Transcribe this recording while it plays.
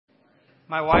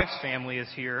my wife's family is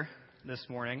here this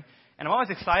morning. And I'm always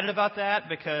excited about that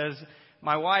because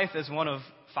my wife is one of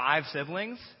 5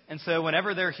 siblings. And so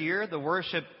whenever they're here, the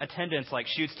worship attendance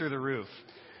shoots through the roof.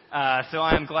 So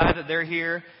I'm glad that they're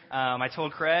here. I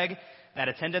told Craig that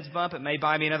attendance bump, it may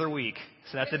buy me another week.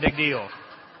 So that's a big deal.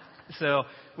 So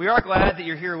we are glad that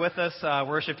you're here with us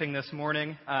worshiping this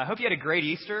morning. I hope you had a great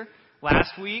Easter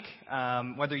last week,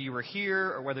 whether you were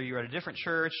here or whether you were at a different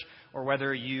church or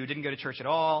whether you didn't go to church at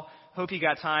all. Hope you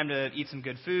got time to eat some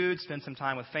good food, spend some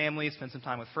time with family, spend some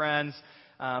time with friends.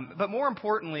 But more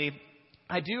importantly,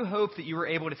 I do hope that you were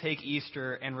able to take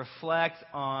Easter and reflect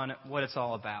on what it's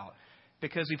all about.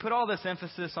 Because we put all this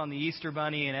emphasis on the Easter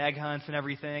bunny and egg hunts and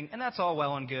everything, and that's all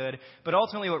well and good. But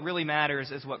ultimately what really matters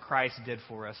is what Christ did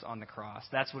for us on the cross.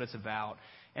 That's what it's about.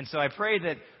 And so I pray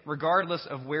that regardless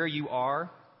of where you are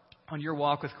on your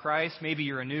walk with Christ, maybe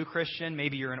you're a new Christian,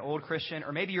 maybe you're an old Christian,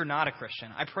 or maybe you're not a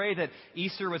Christian. I pray that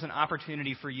Easter was an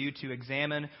opportunity for you to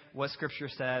examine what Scripture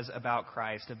says about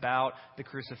Christ, about the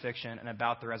crucifixion, and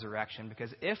about the resurrection.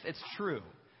 Because if it's true,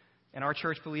 and our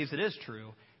church believes it is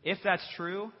true, if that's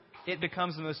true, it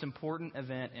becomes the most important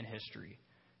event in history.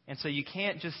 And so you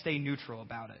can't just stay neutral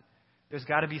about it. There's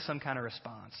got to be some kind of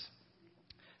response.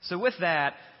 So with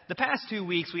that, the past 2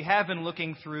 weeks, we have been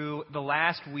looking through the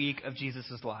last week of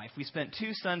Jesus' life. We spent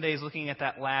 2 Sundays looking at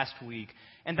that last week.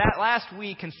 And that last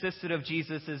week consisted of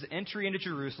Jesus' entry into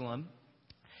Jerusalem.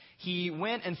 He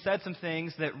went and said some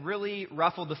things that really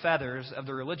ruffled the feathers of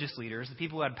the religious leaders, the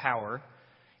people who had power.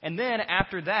 And then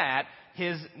after that,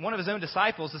 one of his own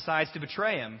disciples decides to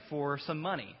betray him for some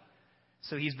money.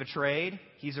 So he's betrayed,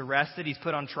 he's arrested, he's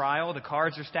put on trial, the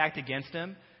cards are stacked against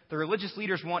him. The religious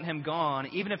leaders want him gone,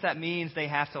 even if that means they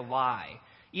have to lie,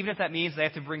 even if that means they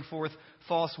have to bring forth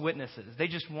false witnesses. They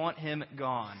just want him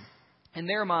gone. In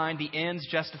their mind, the ends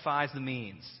justifies the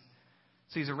means.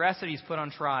 So he's arrested, he's put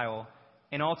on trial,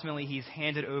 and ultimately he's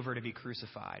handed over to be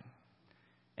crucified.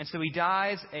 And so he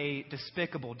dies a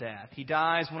despicable death. He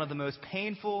dies one of the most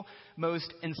painful,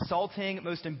 most insulting,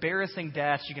 most embarrassing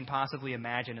deaths you can possibly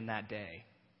imagine in that day.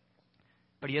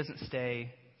 But he doesn't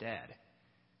stay dead.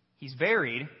 He's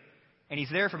buried, and he's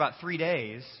there for about 3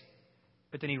 days,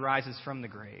 but then he rises from the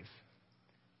grave.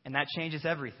 And that changes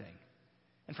everything.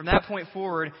 And from that point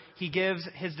forward, he gives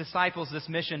his disciples this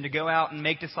mission to go out and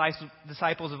make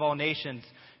disciples of all nations,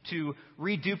 to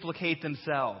reduplicate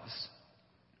themselves.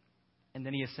 And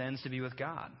then he ascends to be with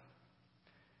God.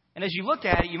 And as you look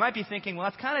at it, you might be thinking, well,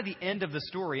 that's kind of the end of the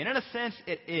story. And in a sense,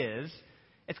 it is.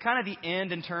 It's kind of the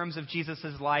end in terms of Jesus'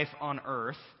 life on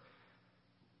earth.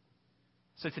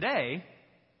 So today,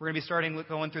 we're going to be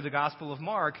going through the Gospel of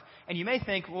Mark. And you may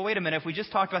think, well, wait a minute, if we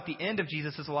just talked about the end of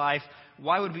Jesus' life,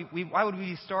 why would we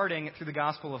be starting through the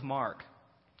Gospel of Mark?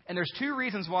 And there's 2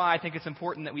 reasons why I think it's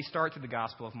important that we start through the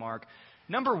Gospel of Mark.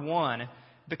 Number one,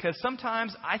 because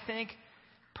sometimes I think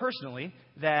personally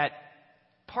that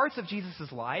parts of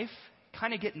Jesus' life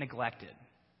kind of get neglected.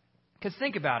 Because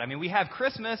think about it. I mean, we have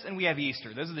Christmas and we have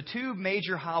Easter. Those are the 2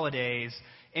 major holidays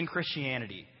in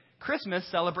Christianity. Christmas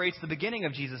celebrates the beginning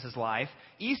of Jesus' life.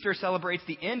 Easter celebrates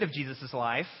the end of Jesus'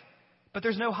 life. But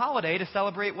there's no holiday to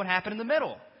celebrate what happened in the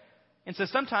middle. And so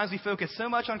sometimes we focus so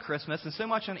much on Christmas and so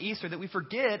much on Easter that we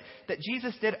forget that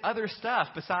Jesus did other stuff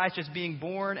besides just being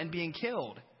born and being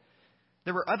killed.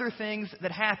 There were other things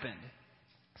that happened.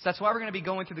 So that's why we're going to be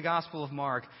going through the Gospel of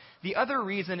Mark. The other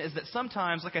reason is that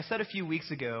sometimes, like I said a few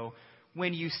weeks ago,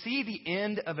 when you see the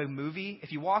end of a movie,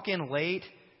 if you walk in late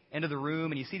into the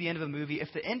room and you see the end of a movie, if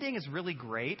the ending is really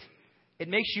great, it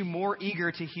makes you more eager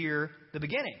to hear the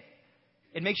beginning.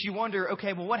 It makes you wonder,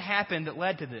 okay, well, what happened that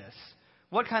led to this?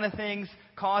 What kind of things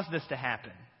caused this to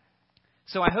happen?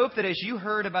 So I hope that as you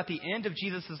heard about the end of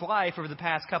Jesus' life over the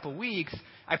past couple weeks,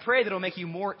 I pray that it'll make you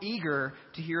more eager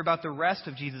to hear about the rest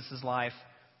of Jesus' life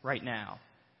right now.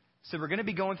 So we're going to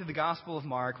be going through the Gospel of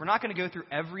Mark. We're not going to go through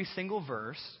every single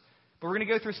verse, but we're going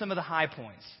to go through some of the high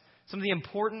points, some of the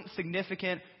important,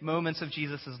 significant moments of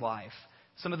Jesus' life,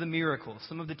 some of the miracles,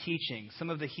 some of the teachings,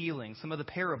 some of the healings, some of the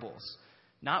parables.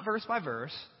 Not verse by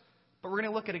verse, but we're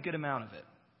going to look at a good amount of it.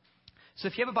 So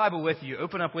if you have a Bible with you,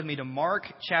 open up with me to Mark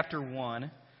chapter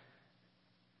 1.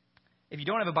 If you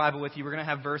don't have a Bible with you, we're going to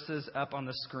have verses up on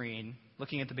the screen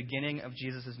looking at the beginning of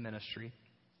Jesus' ministry.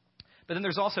 But then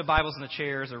there's also Bibles in the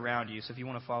chairs around you, so if you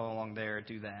want to follow along there,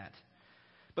 do that.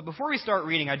 But before we start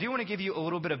reading, I do want to give you a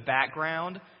little bit of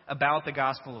background about the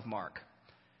Gospel of Mark.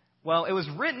 Well, it was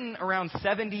written around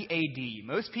 70 A.D.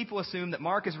 Most people assume that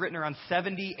Mark is written around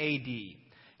 70 A.D.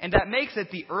 And that makes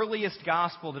it the earliest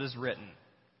gospel that is written.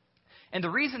 And the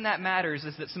reason that matters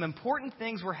is that some important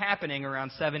things were happening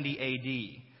around 70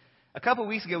 A.D. A couple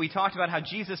weeks ago, we talked about how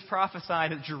Jesus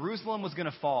prophesied that Jerusalem was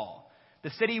going to fall, The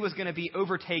city was going to be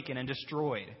overtaken and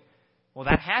destroyed. Well,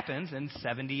 that happens in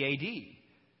 70 AD.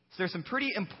 So there's some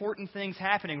pretty important things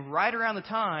happening right around the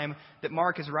time that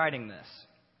Mark is writing this.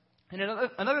 And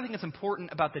another thing that's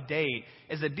important about the date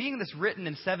is that being this written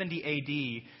in 70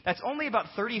 AD, that's only about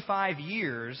 35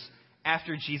 years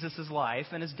after Jesus' life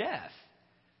and his death.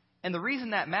 And the reason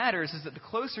that matters is that the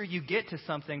closer you get to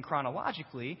something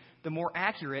chronologically, the more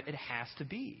accurate it has to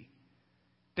be.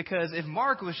 Because if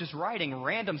Mark was just writing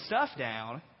random stuff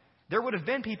down, there would have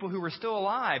been people who were still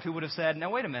alive who would have said, no,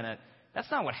 wait a minute, that's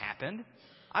not what happened.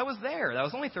 I was there. That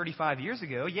was only 35 years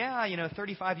ago. Yeah,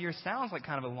 35 years sounds like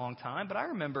kind of a long time, but I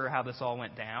remember how this all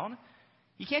went down.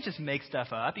 You can't just make stuff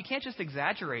up. You can't just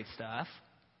exaggerate stuff.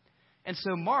 And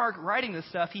so Mark, writing this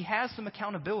stuff, he has some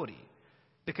accountability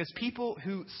because people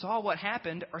who saw what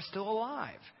happened are still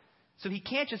alive. So he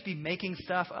can't just be making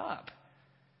stuff up.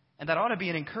 And that ought to be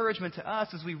an encouragement to us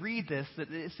as we read this, that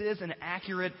this is an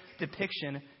accurate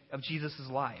depiction of Jesus'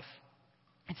 life.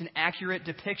 It's an accurate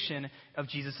depiction of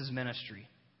Jesus' ministry.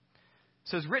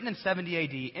 So it's written in 70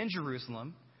 AD in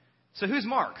Jerusalem. So who's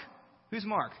Mark? Who's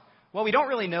Mark? Well, we don't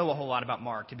really know a whole lot about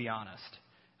Mark, to be honest.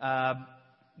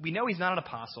 We know he's not an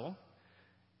apostle.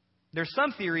 There's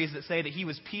some theories that say that he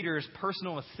was Peter's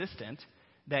personal assistant,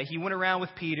 that he went around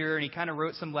with Peter and he kind of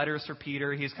wrote some letters for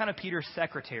Peter. He was kind of Peter's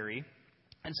secretary.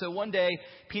 And so one day,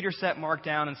 Peter sat Mark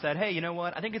down and said, hey, you know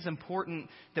what? I think it's important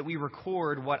that we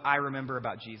record what I remember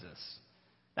about Jesus.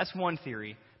 That's one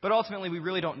theory. But ultimately, we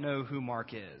really don't know who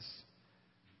Mark is.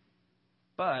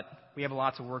 But we have a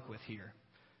lot to work with here.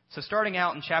 So starting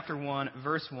out in chapter 1,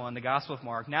 verse 1, the Gospel of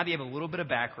Mark, now that you have a little bit of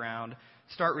background,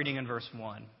 start reading in verse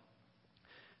 1.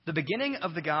 The beginning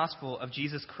of the gospel of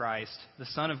Jesus Christ, the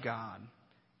Son of God.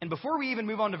 And before we even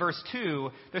move on to verse 2,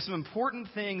 there's some important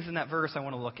things in that verse I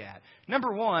want to look at.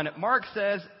 Number 1, Mark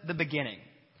says the beginning.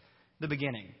 The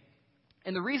beginning.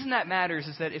 And the reason that matters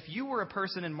is that if you were a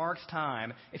person in Mark's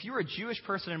time, if you were a Jewish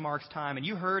person in Mark's time and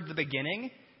you heard the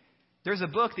beginning, there's a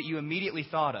book that you immediately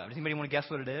thought of. Does anybody want to guess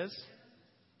what it is?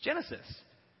 Genesis.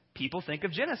 People think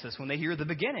of Genesis when they hear the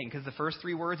beginning because the first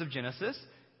 3 words of Genesis,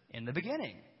 in the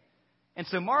beginning. And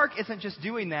so Mark isn't just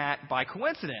doing that by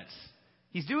coincidence.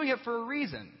 He's doing it for a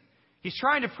reason. He's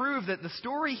trying to prove that the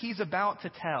story he's about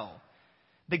to tell,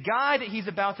 the guy that he's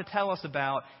about to tell us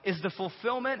about, is the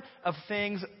fulfillment of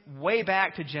things way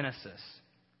back to Genesis.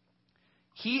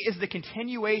 He is the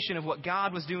continuation of what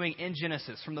God was doing in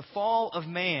Genesis. From the fall of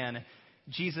man,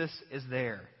 Jesus is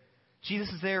there. Jesus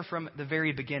is there from the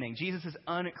very beginning. Jesus is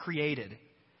uncreated.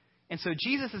 And so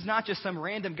Jesus is not just some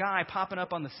random guy popping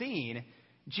up on the scene.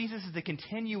 Jesus is the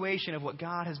continuation of what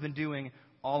God has been doing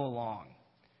all along.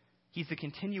 He's the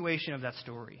continuation of that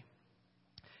story.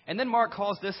 And then Mark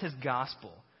calls this his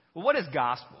gospel. Well, what is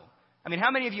gospel? I mean,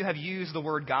 how many of you have used the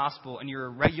word gospel in your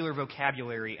regular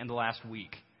vocabulary in the last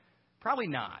week? Probably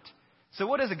not. So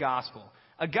what is a gospel?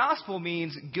 A gospel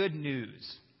means good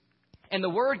news. And the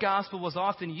word gospel was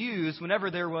often used whenever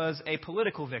there was a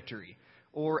political victory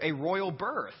or a royal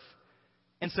birth.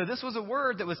 And so this was a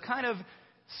word that was kind of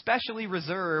specially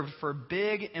reserved for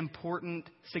big, important,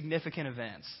 significant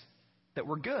events that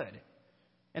were good.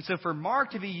 And so for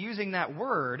Mark to be using that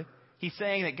word, he's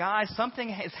saying that, guys, something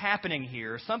is happening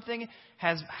here. Something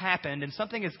has happened and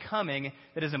something is coming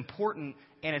that is important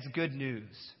and it's good news.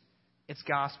 It's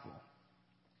gospel.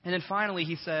 And then finally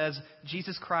he says,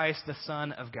 Jesus Christ, the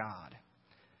Son of God.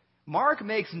 Mark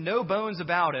makes no bones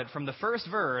about it from the first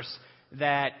verse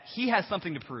that he has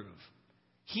something to prove.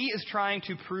 He is trying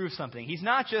to prove something. He's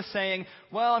not just saying,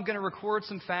 well, I'm going to record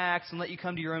some facts and let you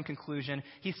come to your own conclusion.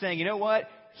 He's saying, you know what?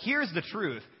 Here's the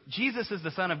truth. Jesus is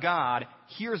the Son of God.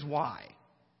 Here's why.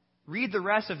 Read the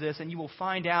rest of this and you will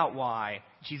find out why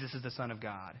Jesus is the Son of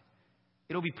God.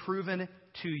 It'll be proven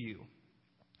to you.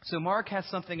 So Mark has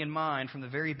something in mind from the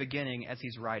very beginning as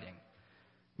he's writing.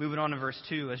 Moving on to verse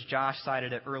 2, as Josh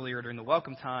cited it earlier during the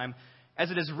welcome time, as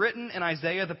it is written in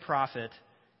Isaiah the prophet,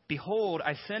 behold,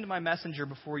 I send my messenger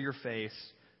before your face,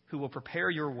 who will prepare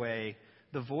your way,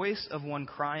 the voice of one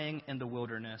crying in the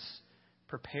wilderness,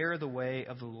 prepare the way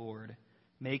of the Lord,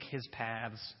 make his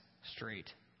paths straight.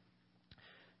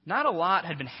 Not a lot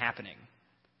had been happening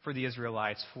for the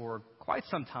Israelites for quite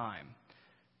some time,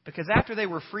 because after they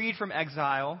were freed from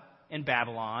exile in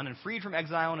Babylon and freed from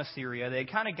exile in Assyria, they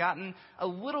had kind of gotten a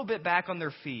little bit back on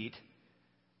their feet.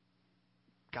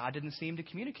 God didn't seem to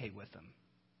communicate with them.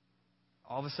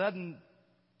 All of a sudden,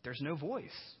 there's no voice.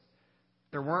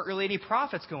 There weren't really any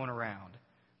prophets going around.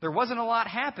 There wasn't a lot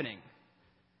happening.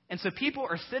 And so people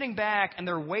are sitting back and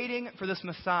they're waiting for this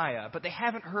Messiah, but they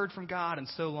haven't heard from God in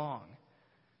so long.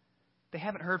 They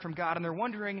haven't heard from God and they're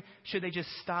wondering, should they just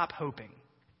stop hoping?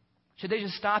 Should they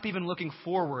just stop even looking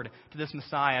forward to this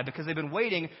Messiah because they've been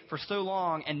waiting for so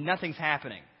long and nothing's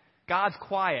happening? God's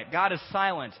quiet. God is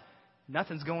silent.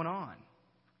 Nothing's going on.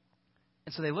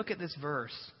 And so they look at this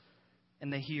verse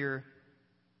and they hear,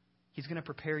 He's going to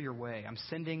prepare your way. I'm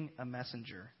sending a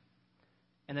messenger.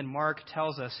 And then Mark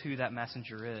tells us who that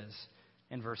messenger is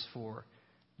in verse 4.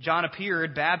 John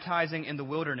appeared baptizing in the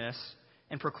wilderness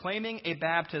and proclaiming a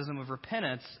baptism of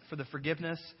repentance for the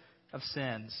forgiveness of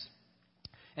sins.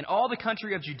 And all the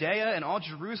country of Judea and all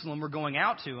Jerusalem were going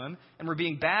out to him and were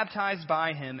being baptized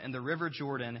by him in the river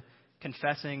Jordan,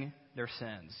 confessing their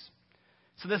sins.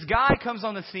 So this guy comes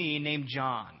on the scene named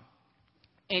John.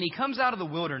 And he comes out of the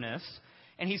wilderness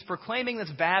and he's proclaiming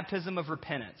this baptism of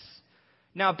repentance.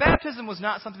 Now, baptism was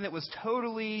not something that was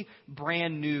totally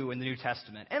brand new in the New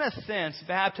Testament. In a sense,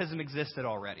 baptism existed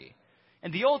already.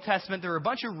 In the Old Testament, there were a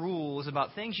bunch of rules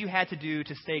about things you had to do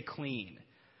to stay clean.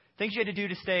 Things you had to do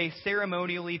to stay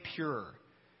ceremonially pure.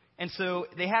 And so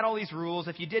they had all these rules.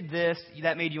 If you did this,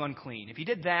 that made you unclean. If you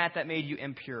did that, that made you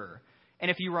impure. And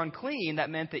if you were unclean, that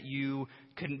meant that you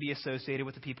couldn't be associated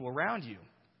with the people around you.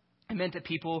 It meant that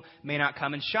people may not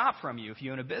come and shop from you if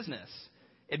you own a business.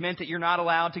 It meant that you're not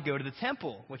allowed to go to the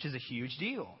temple, which is a huge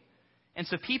deal. And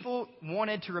so people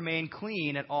wanted to remain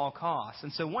clean at all costs.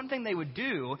 And so one thing they would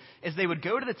do is they would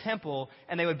go to the temple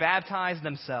and they would baptize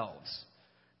themselves.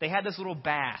 They had this little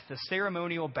bath, this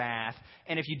ceremonial bath.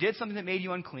 And if you did something that made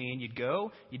you unclean, you'd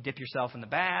go, you'd dip yourself in the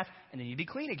bath, and then you'd be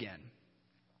clean again.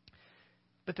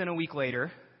 But then a week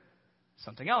later,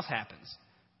 something else happens.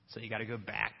 So you got to go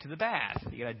back to the bath.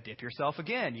 You got to dip yourself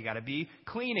again. You got to be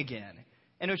clean again.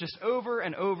 And it was just over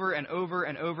and over and over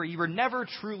and over. You were never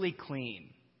truly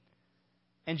clean.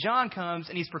 And John comes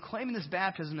and he's proclaiming this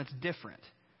baptism that's different.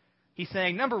 He's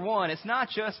saying, number one, it's not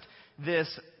just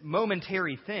this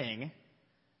momentary thing.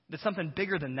 It's something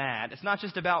bigger than that. It's not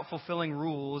just about fulfilling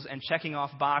rules and checking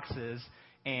off boxes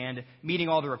and meeting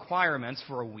all the requirements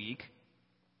for a week.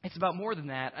 It's about more than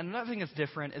that. And another thing that's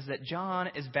different is that John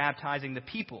is baptizing the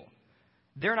people.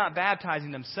 They're not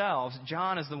baptizing themselves.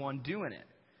 John is the one doing it.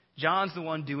 John's the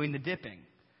one doing the dipping.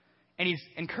 And he's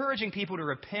encouraging people to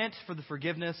repent for the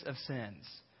forgiveness of sins.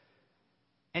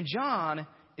 And John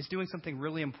is doing something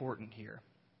really important here.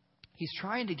 He's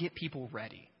trying to get people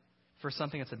ready for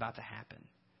something that's about to happen.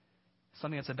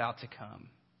 Something that's about to come.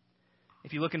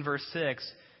 If you look in verse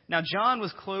 6, now John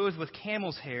was clothed with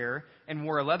camel's hair and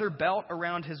wore a leather belt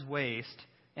around his waist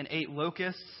and ate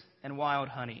locusts and wild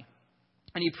honey.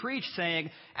 And he preached, saying,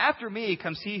 after me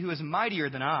comes he who is mightier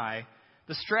than I,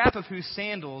 the strap of whose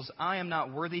sandals I am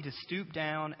not worthy to stoop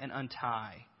down and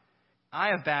untie. I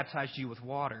have baptized you with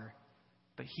water,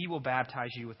 but he will baptize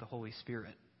you with the Holy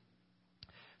Spirit.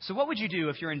 So what would you do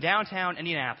if you're in downtown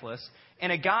Indianapolis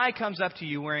and a guy comes up to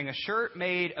you wearing a shirt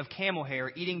made of camel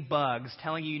hair, eating bugs,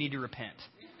 telling you need to repent?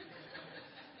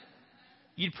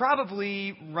 You'd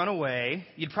probably run away.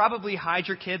 You'd probably hide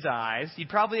your kid's eyes. You'd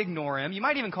probably ignore him. You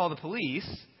might even call the police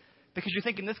because you're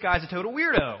thinking this guy's a total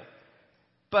weirdo.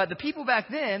 But the people back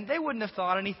then, they wouldn't have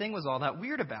thought anything was all that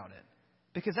weird about it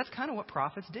because that's kind of what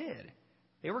prophets did.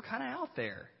 They were kind of out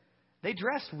there. They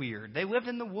dressed weird. They lived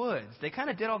in the woods. They kind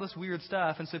of did all this weird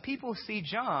stuff. And so people see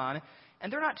John,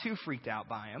 and they're not too freaked out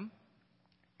by him.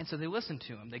 And so they listen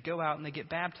to him. They go out and they get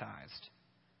baptized.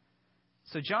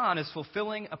 So John is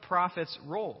fulfilling a prophet's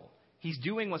role. He's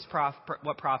doing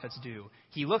what prophets do.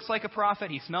 He looks like a prophet.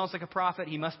 He smells like a prophet.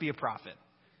 He must be a prophet.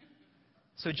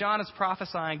 So John is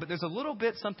prophesying, but there's a little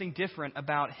bit something different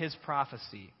about his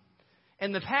prophecy.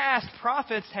 In the past,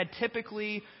 prophets had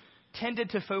typically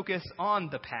tended to focus on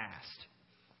the past.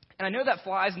 And I know that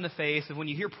flies in the face of when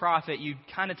you hear prophet, you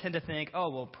kind of tend to think, oh,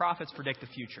 well, prophets predict the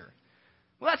future.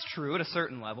 Well, that's true at a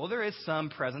certain level. There is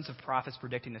some presence of prophets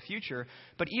predicting the future.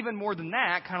 But even more than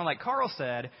that, kind of like Carl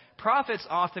said, prophets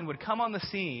often would come on the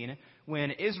scene when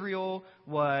Israel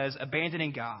was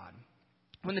abandoning God,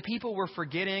 when the people were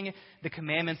forgetting the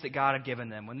commandments that God had given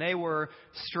them, when they were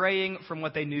straying from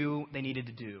what they knew they needed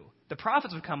to do. The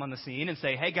prophets would come on the scene and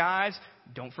say, hey guys,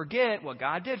 don't forget what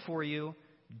God did for you.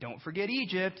 Don't forget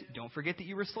Egypt. Don't forget that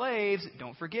you were slaves.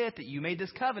 Don't forget that you made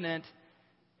this covenant.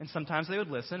 And sometimes they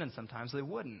would listen and sometimes they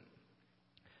wouldn't.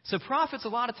 So prophets a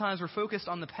lot of times were focused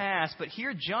on the past, but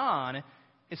here John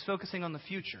is focusing on the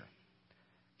future.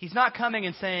 He's not coming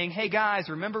and saying, hey guys,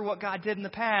 remember what God did in the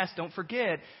past. Don't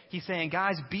forget. He's saying,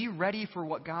 guys, be ready for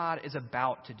what God is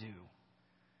about to do.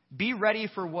 Be ready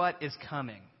for what is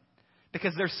coming.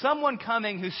 Because there's someone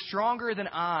coming who's stronger than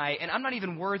I, and I'm not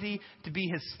even worthy to be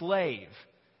his slave.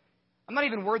 I'm not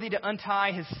even worthy to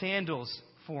untie his sandals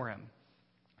for him.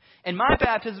 And my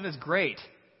baptism is great,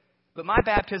 but my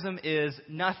baptism is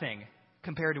nothing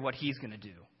compared to what he's going to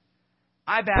do.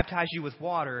 I baptize you with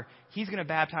water. He's going to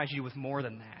baptize you with more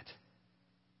than that.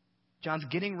 John's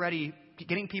getting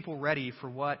people ready for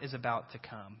what is about to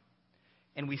come.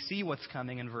 And we see what's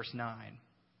coming in verse 9.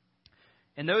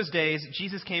 In those days,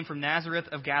 Jesus came from Nazareth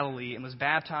of Galilee and was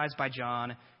baptized by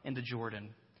John in the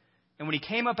Jordan. And when he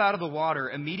came up out of the water,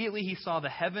 immediately he saw the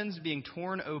heavens being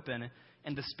torn open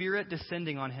and the Spirit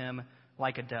descending on him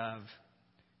like a dove.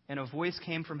 And a voice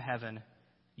came from heaven,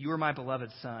 "You are my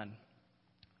beloved Son.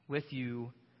 With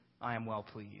you I am well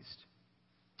pleased."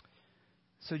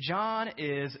 So John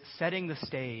is setting the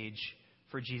stage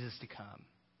for Jesus to come.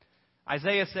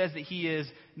 Isaiah says that he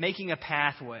is making a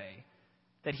pathway,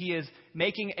 that he is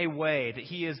making a way, that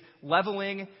he is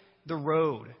leveling the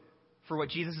road for what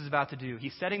Jesus is about to do.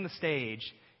 He's setting the stage.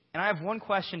 And I have one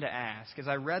question to ask. As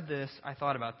I read this, I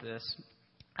thought about this.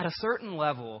 At a certain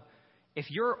level, if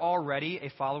you're already a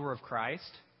follower of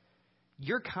Christ,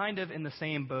 you're kind of in the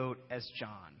same boat as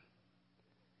John.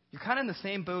 You're kind of in the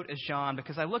same boat as John,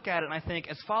 because I look at it and I think,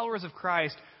 as followers of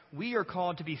Christ, we are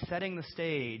called to be setting the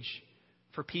stage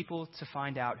for people to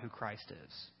find out who Christ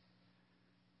is.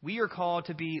 We are called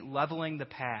to be leveling the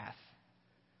path,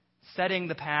 setting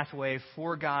the pathway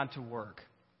for God to work.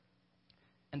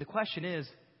 And the question is,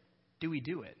 do we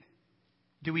do it?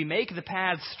 Do we make the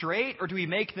paths straight, or do we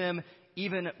make them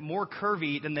even more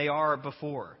curvy than they are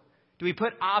before? Do we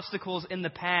put obstacles in the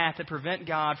path that prevent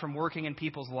God from working in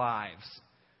people's lives?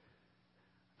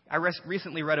 I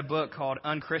recently read a book called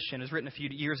Unchristian. It was written a few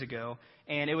years ago,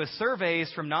 and it was surveys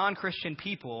from non-Christian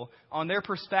people on their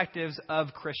perspectives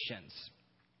of Christians.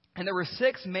 And there were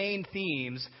 6 main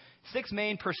themes, 6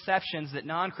 main perceptions that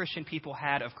non-Christian people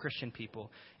had of Christian people.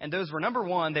 And those were, number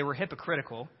 1, they were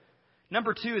hypocritical.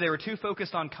 Number 2, they were too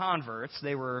focused on converts.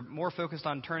 They were more focused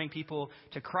on turning people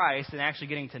to Christ and actually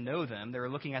getting to know them. They were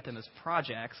looking at them as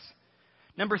projects.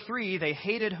 Number 3, they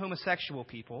hated homosexual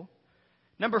people.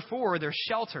 Number 4, they're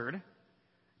sheltered.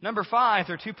 Number 5,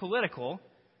 they're too political.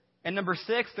 And number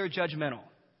 6, they're judgmental.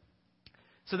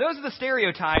 So those are the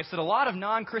stereotypes that a lot of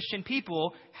non-Christian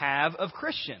people have of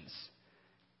Christians.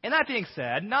 And that being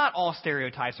said, not all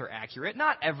stereotypes are accurate.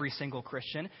 Not every single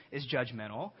Christian is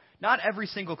judgmental. Not every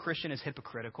single Christian is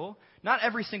hypocritical. Not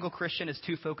every single Christian is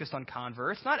too focused on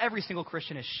converts. Not every single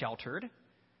Christian is sheltered.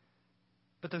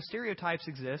 But those stereotypes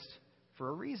exist for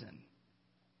a reason.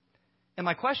 And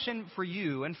my question for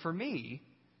you and for me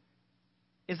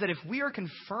is that if we are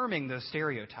confirming those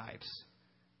stereotypes,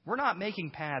 we're not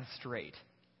making paths straight.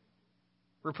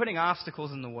 We're putting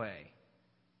obstacles in the way.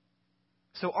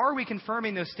 So are we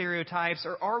confirming those stereotypes,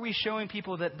 or are we showing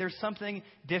people that there's something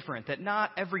different, that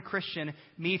not every Christian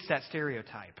meets that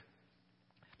stereotype?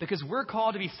 Because we're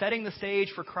called to be setting the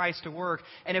stage for Christ to work.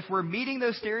 And if we're meeting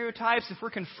those stereotypes, if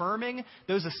we're confirming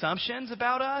those assumptions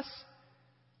about us,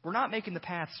 we're not making the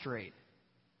path straight.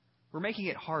 We're making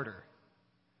it harder.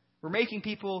 We're making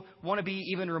people want to be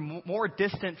even more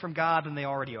distant from God than they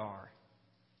already are.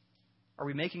 Are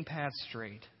we making paths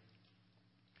straight?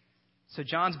 So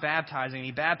John's baptizing,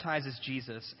 he baptizes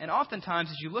Jesus. And oftentimes,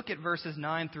 as you look at verses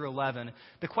 9 through 11,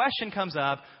 the question comes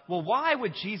up, well, why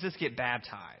would Jesus get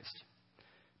baptized?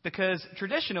 Because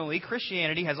traditionally,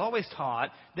 Christianity has always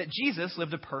taught that Jesus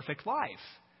lived a perfect life,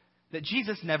 that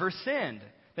Jesus never sinned,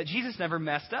 that Jesus never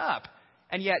messed up.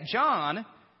 And yet John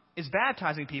is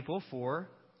baptizing people for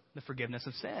the forgiveness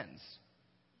of sins.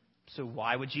 So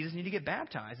why would Jesus need to get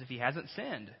baptized if he hasn't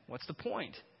sinned? What's the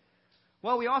point?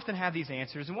 Well, we often have these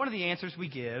answers, and one of the answers we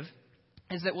give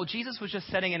is that, well, Jesus was just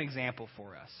setting an example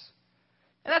for us.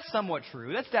 And that's somewhat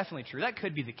true. That's definitely true. That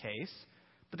could be the case.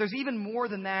 But there's even more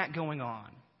than that going on.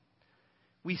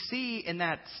 We see in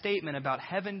that statement about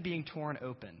heaven being torn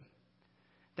open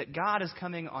that God is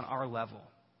coming on our level.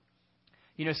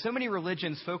 You know, so many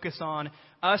religions focus on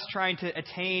us trying to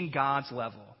attain God's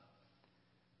level.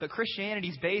 But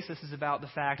Christianity's basis is about the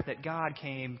fact that God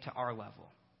came to our level.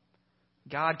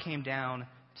 God came down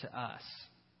to us.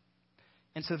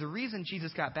 And so the reason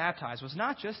Jesus got baptized was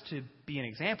not just to be an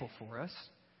example for us,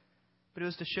 but it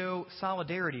was to show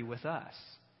solidarity with us,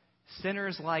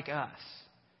 sinners like us,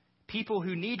 people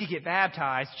who need to get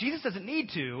baptized. Jesus doesn't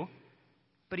need to,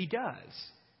 but he does,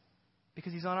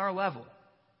 because he's on our level.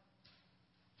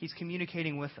 He's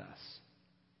communicating with us.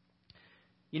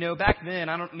 You know, back then,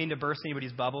 I don't mean to burst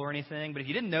anybody's bubble or anything, but if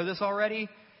you didn't know this already,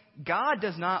 God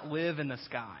does not live in the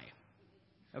sky.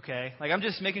 Okay? Like, I'm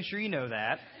just making sure you know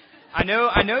that. I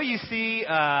know you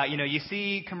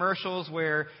see commercials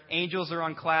where angels are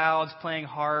on clouds playing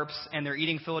harps and they're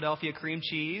eating Philadelphia cream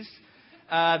cheese.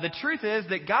 The truth is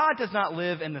that God does not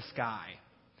live in the sky.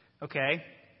 Okay?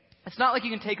 It's not like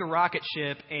you can take a rocket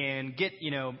ship and get,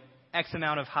 X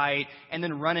amount of height and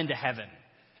then run into heaven.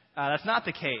 That's not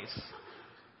the case.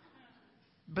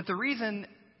 But the reason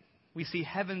we see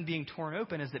heaven being torn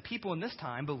open is that people in this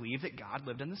time believed that God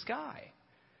lived in the sky.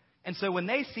 And so when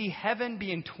they see heaven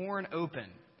being torn open,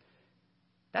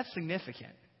 that's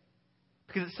significant.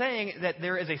 Because it's saying that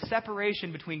there is a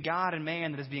separation between God and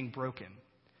man that is being broken.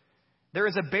 There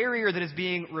is a barrier that is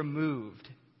being removed.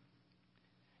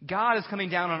 God is coming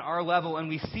down on our level, and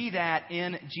we see that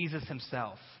in Jesus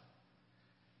himself.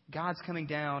 God's coming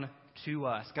down to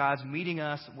us. God's meeting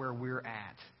us where we're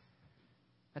at.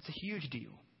 That's a huge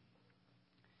deal.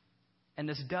 And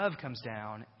this dove comes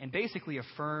down and basically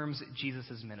affirms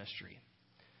Jesus' ministry.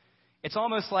 It's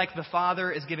almost like the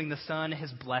Father is giving the Son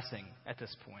his blessing at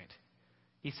this point.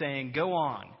 He's saying, go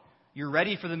on. You're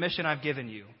ready for the mission I've given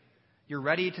you. You're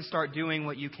ready to start doing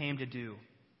what you came to do.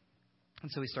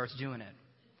 And so he starts doing it.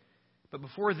 But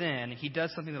before then, he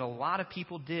does something that a lot of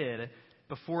people did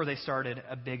before they started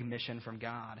a big mission from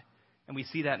God. And we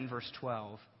see that in verse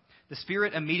 12. The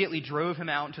Spirit immediately drove him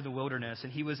out into the wilderness,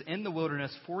 and he was in the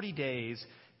wilderness 40 days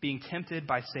being tempted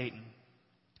by Satan.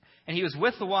 And he was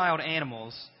with the wild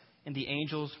animals, and the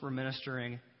angels were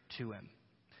ministering to him.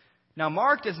 Now,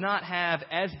 Mark does not have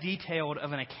as detailed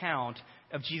of an account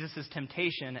of Jesus'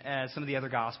 temptation as some of the other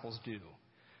Gospels do.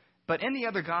 But in the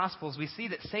other Gospels, we see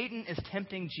that Satan is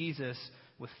tempting Jesus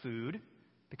with food,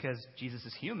 because Jesus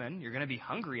is human. You're going to be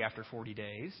hungry after 40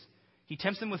 days. He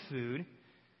tempts him with food.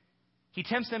 He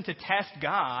tempts him to test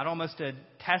God, almost a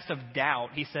test of doubt.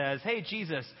 He says, hey,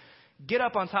 Jesus, get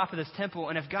up on top of this temple,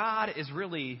 and if God is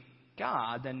really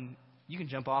God, then you can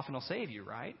jump off and he'll save you,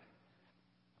 right?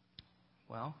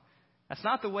 Well, that's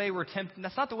not the way we're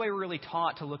really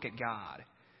taught to look at God.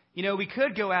 You know, we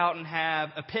could go out and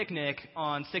have a picnic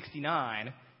on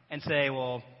 69 and say,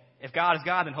 well, if God is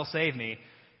God, then he'll save me.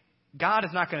 God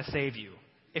is not going to save you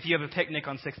if you have a picnic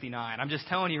on 69. I'm just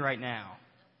telling you right now.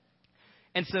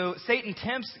 And so Satan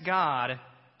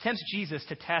tempts Jesus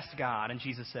to test God. And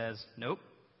Jesus says, nope,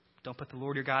 don't put the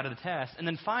Lord your God to the test. And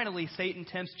then finally, Satan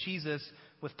tempts Jesus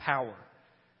with power.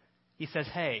 He says,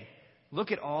 hey,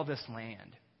 look at all this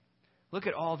land. Look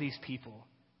at all these people.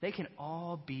 They can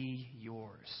all be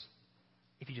yours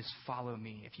if you just follow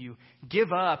me. If you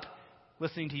give up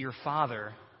listening to your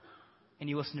Father and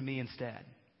you listen to me instead.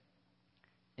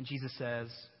 And Jesus says,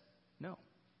 no.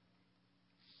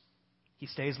 He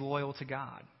stays loyal to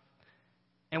God.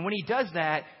 And when he does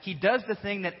that, he does the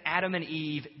thing that Adam and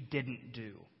Eve didn't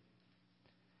do.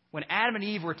 When Adam and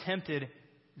Eve were tempted,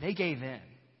 they gave in.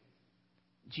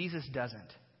 Jesus doesn't.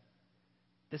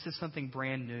 This is something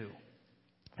brand new.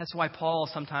 That's why Paul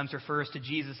sometimes refers to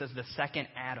Jesus as the second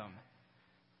Adam.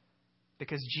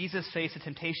 Because Jesus faced the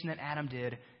temptation that Adam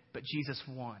did, but Jesus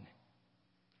won.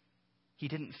 He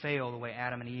didn't fail the way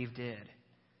Adam and Eve did.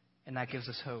 And that gives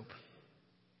us hope.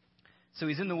 So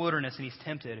he's in the wilderness and he's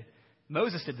tempted.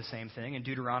 Moses did the same thing in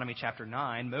Deuteronomy chapter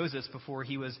 9. Moses, before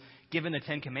he was given the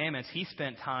Ten Commandments, he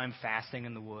spent time fasting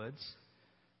in the woods.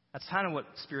 That's kind of what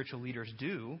spiritual leaders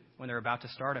do when they're about to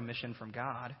start a mission from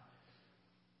God.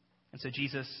 And so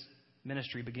Jesus'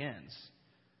 ministry begins.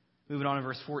 Moving on to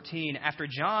verse 14. After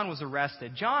John was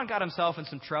arrested, John got himself in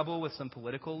some trouble with some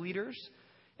political leaders.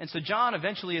 And so John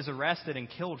eventually is arrested and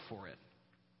killed for it.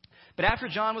 But after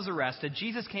John was arrested,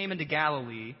 Jesus came into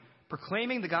Galilee,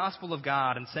 proclaiming the gospel of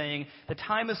God and saying, the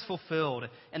time is fulfilled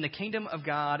and the kingdom of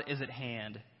God is at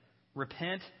hand.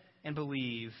 Repent and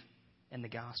believe in the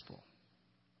gospel.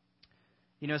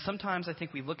 You know, sometimes I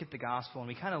think we look at the gospel and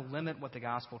we kind of limit what the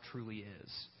gospel truly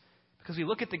is. Because we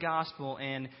look at the gospel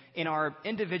and in our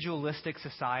individualistic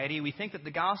society, we think that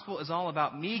the gospel is all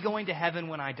about me going to heaven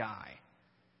when I die.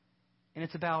 And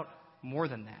it's about more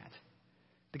than that.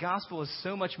 The gospel is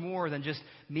so much more than just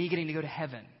me getting to go to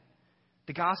heaven.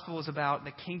 The gospel is about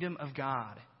the kingdom of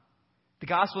God. The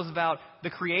gospel is about the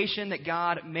creation that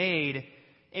God made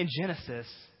in Genesis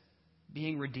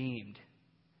being redeemed,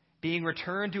 being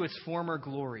returned to its former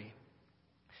glory.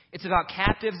 It's about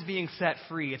captives being set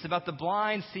free. It's about the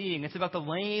blind seeing. It's about the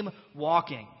lame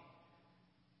walking.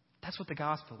 That's what the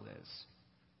gospel is.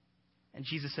 And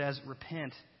Jesus says,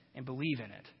 repent and believe in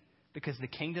it, because the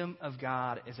kingdom of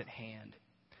God is at hand.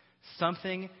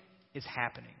 Something is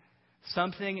happening.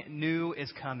 Something new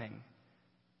is coming.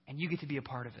 And you get to be a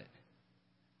part of it.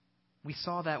 We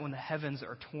saw that when the heavens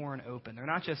are torn open. They're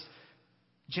not just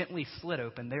gently slit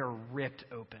open. They are ripped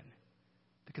open.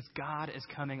 Because God is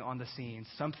coming on the scene.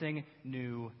 Something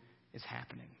new is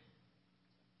happening.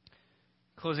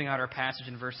 Closing out our passage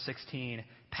in verse 16.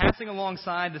 Passing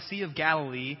alongside the Sea of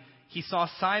Galilee, he saw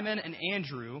Simon and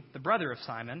Andrew, the brother of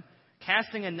Simon,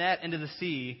 casting a net into the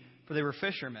sea, for they were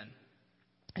fishermen.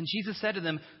 And Jesus said to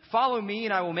them, follow me,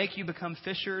 and I will make you become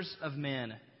fishers of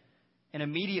men. And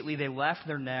immediately they left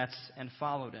their nets and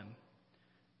followed him.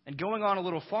 And going on a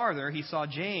little farther, he saw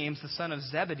James, the son of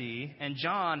Zebedee, and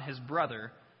John, his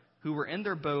brother, who were in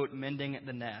their boat mending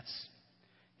the nets.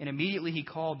 And immediately he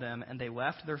called them, and they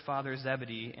left their father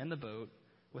Zebedee in the boat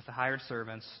with the hired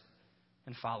servants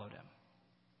and followed him.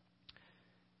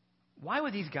 Why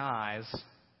would these guys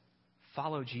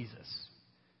follow Jesus?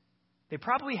 They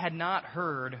probably had not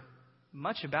heard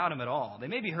much about him at all. They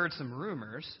maybe heard some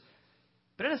rumors,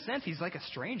 but in a sense, he's like a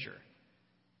stranger.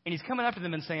 And he's coming up to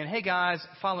them and saying, hey guys,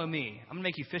 follow me. I'm going to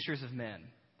make you fishers of men.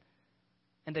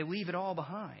 And they leave it all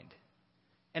behind.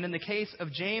 And in the case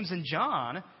of James and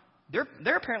John,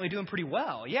 they're apparently doing pretty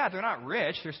well. Yeah, they're not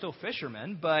rich. They're still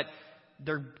fishermen, but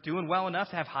they're doing well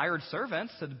enough to have hired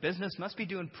servants, so the business must be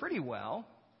doing pretty well.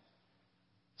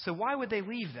 So why would they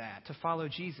leave that to follow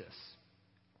Jesus?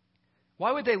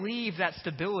 Why would they leave that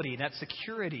stability, that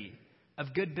security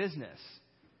of good business?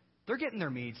 They're getting their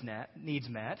needs met.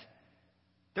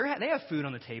 They have food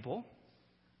on the table.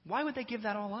 Why would they give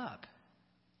that all up?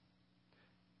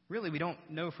 Really, we don't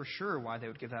know for sure why they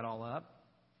would give that all up.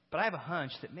 But I have a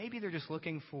hunch that maybe they're just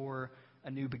looking for a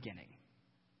new beginning.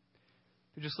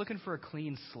 They're just looking for a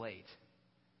clean slate.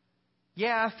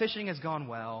 Yeah, fishing has gone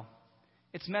well.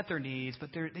 It's met their needs, but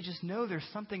they just know there's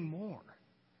something more.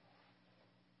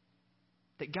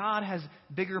 That God has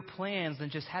bigger plans than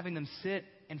just having them sit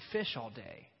and fish all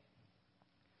day.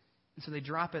 And so they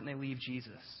drop it and they leave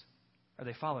Jesus. Or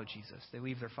they follow Jesus. They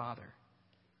leave their Father.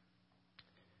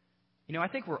 You know, I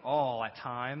think we're all at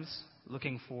times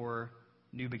looking for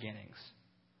new beginnings.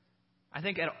 I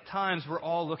think at times we're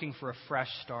all looking for a fresh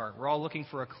start. We're all looking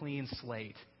for a clean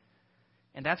slate.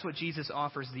 And that's what Jesus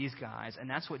offers these guys. And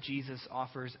that's what Jesus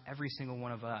offers every single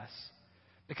one of us.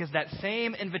 Because that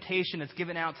same invitation that's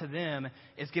given out to them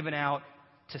is given out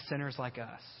to sinners like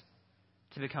us.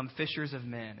 To become fishers of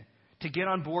men. To get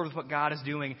on board with what God is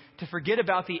doing. To forget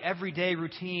about the everyday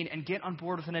routine and get on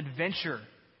board with an adventure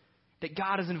that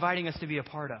God is inviting us to be a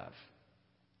part of.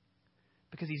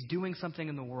 Because He's doing something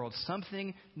in the world.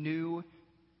 Something new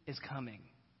is coming.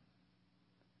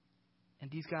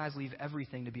 And these guys leave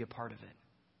everything to be a part of it.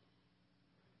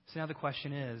 So now the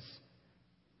question is,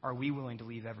 are we willing to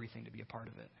leave everything to be a part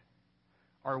of it?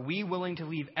 Are we willing to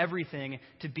leave everything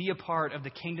to be a part of the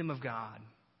kingdom of God?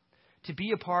 To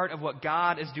be a part of what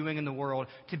God is doing in the world?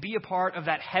 To be a part of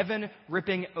that heaven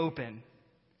ripping open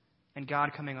and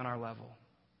God coming on our level?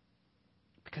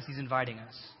 Because He's inviting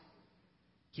us.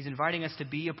 He's inviting us to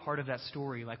be a part of that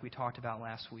story like we talked about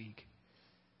last week.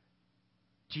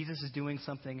 Jesus is doing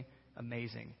something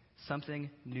amazing. Something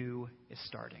new is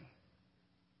starting.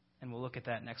 And we'll look at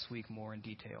that next week more in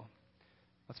detail.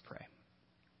 Let's pray.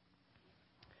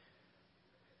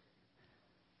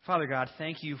 Father God,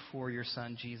 thank you for your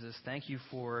Son, Jesus. Thank you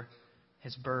for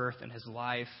His birth and His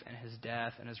life and His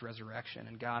death and His resurrection.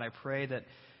 And God, I pray that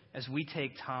as we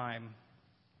take time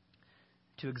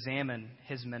to examine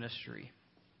His ministry,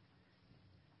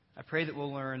 I pray that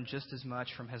we'll learn just as much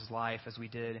from His life as we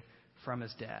did from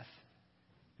His death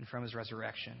and from His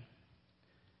resurrection.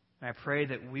 And I pray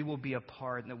that we will be a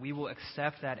part and that we will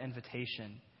accept that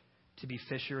invitation to be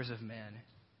fishers of men.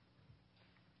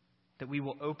 That we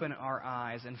will open our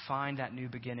eyes and find that new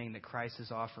beginning that Christ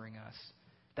is offering us.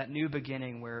 That new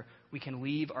beginning where we can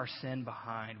leave our sin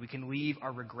behind. We can leave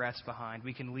our regrets behind.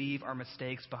 We can leave our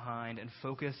mistakes behind and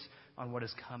focus on what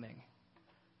is coming.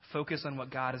 Focus on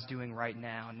what God is doing right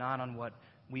now, not on what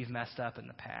we've messed up in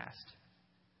the past.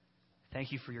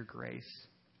 Thank you for your grace.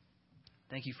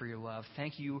 Thank you for your love.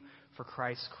 Thank you for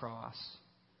Christ's cross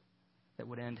that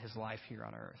would end His life here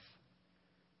on earth.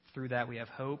 Through that we have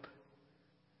hope.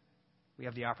 We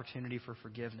have the opportunity for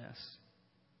forgiveness.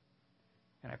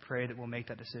 And I pray that we'll make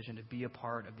that decision to be a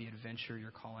part of the adventure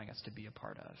you're calling us to be a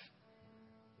part of.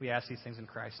 We ask these things in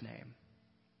Christ's name.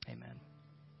 Amen.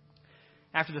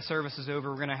 After the service is over,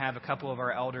 we're going to have a couple of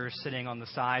our elders sitting on the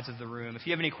sides of the room. If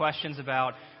you have any questions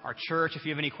about our church, if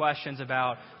you have any questions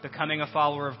about becoming a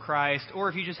follower of Christ, or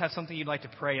if you just have something you'd like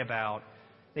to pray about,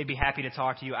 they'd be happy to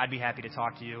talk to you. I'd be happy to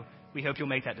talk to you. We hope you'll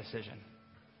make that decision.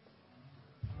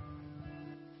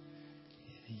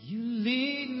 You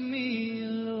lead me,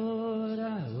 Lord,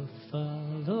 I will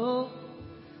follow.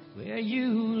 Where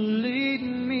you lead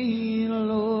me,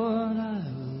 Lord, I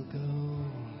will go.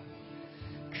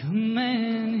 Come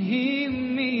and heal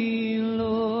me,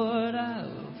 Lord, I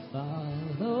will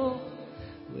follow.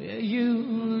 Where you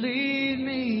lead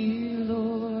me,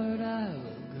 Lord, I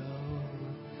will go.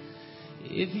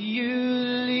 If you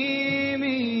lead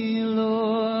me,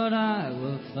 Lord, I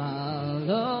will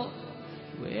follow.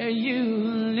 Where you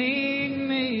lead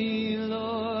me,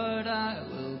 Lord, I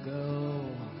will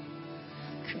go.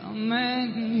 Come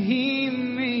and heal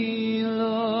me,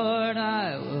 Lord,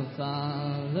 I will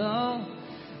follow.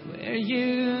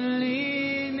 you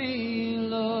lead me,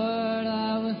 Lord,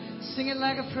 I will sing it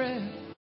like a prayer.